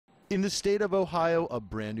In the state of Ohio, a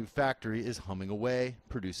brand new factory is humming away,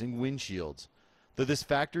 producing windshields. Though this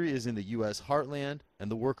factory is in the U.S. heartland and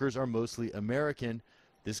the workers are mostly American,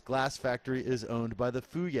 this glass factory is owned by the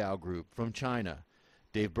Fuyao group from China.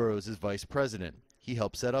 Dave Burrows is vice president. He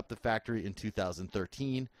helped set up the factory in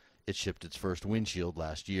 2013. It shipped its first windshield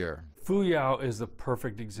last year. Fuyao is the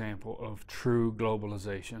perfect example of true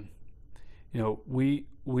globalization. You know,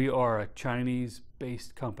 we are a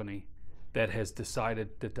Chinese-based company that has decided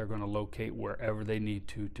that they're going to locate wherever they need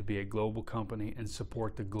to be a global company and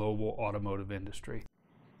support the global automotive industry.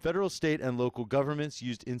 Federal, state, and local governments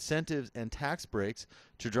used incentives and tax breaks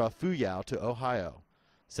to draw Fuyao to Ohio.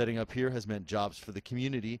 Setting up here has meant jobs for the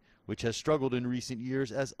community, which has struggled in recent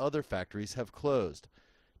years as other factories have closed.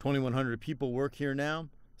 2,100 people work here now.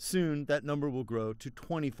 Soon, that number will grow to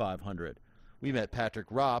 2,500. We met Patrick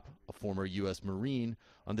Ropp, a former U.S. Marine,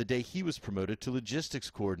 on the day he was promoted to logistics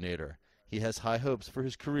coordinator. He has high hopes for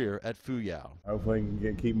his career at Fuyao. Hopefully he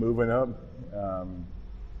can keep moving up,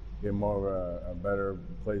 get more of a better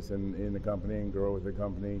place in the company and grow with the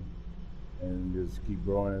company and just keep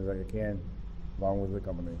growing as I can along with the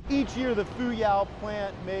company. Each year the Fuyao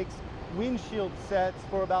plant makes windshield sets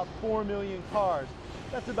for about 4 million cars.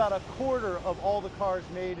 That's about a quarter of all the cars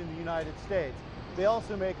made in the United States. They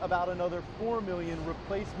also make about another 4 million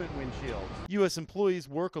replacement windshields. U.S. employees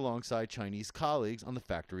work alongside Chinese colleagues on the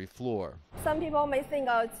factory floor. Some people may think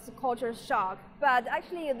it's a culture shock, but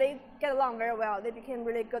actually they get along very well. They became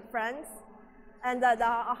really good friends. And the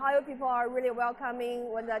Ohio people are really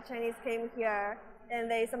welcoming when the Chinese came here.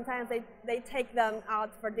 And sometimes they take them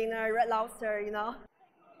out for dinner, Red Lobster, you know.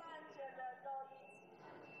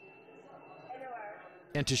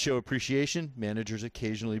 And to show appreciation, managers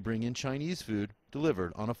occasionally bring in Chinese food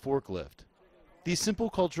delivered on a forklift. These simple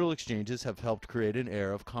cultural exchanges have helped create an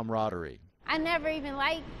air of camaraderie. I never even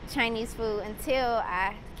liked Chinese food until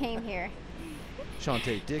I came here.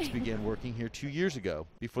 Shantae Dix began working here 2 years ago,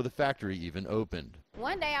 before the factory even opened.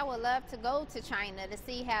 One day I would love to go to China to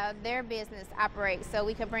see how their business operates so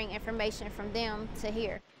we could bring information from them to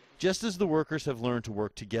here. Just as the workers have learned to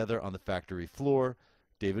work together on the factory floor,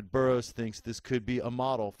 David Burrows thinks this could be a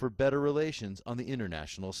model for better relations on the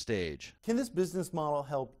international stage. Can this business model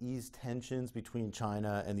help ease tensions between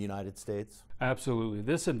China and the United States? Absolutely.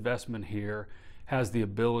 This investment here has the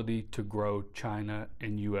ability to grow China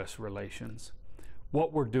and U.S. relations.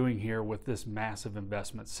 What we're doing here with this massive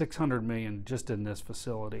investment, $600 million just in this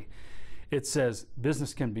facility, it says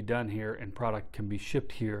business can be done here and product can be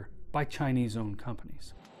shipped here by Chinese-owned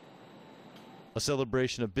companies. A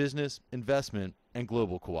celebration of business, investment, and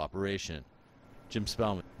global cooperation. Jim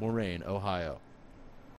Spellman, Moraine, Ohio.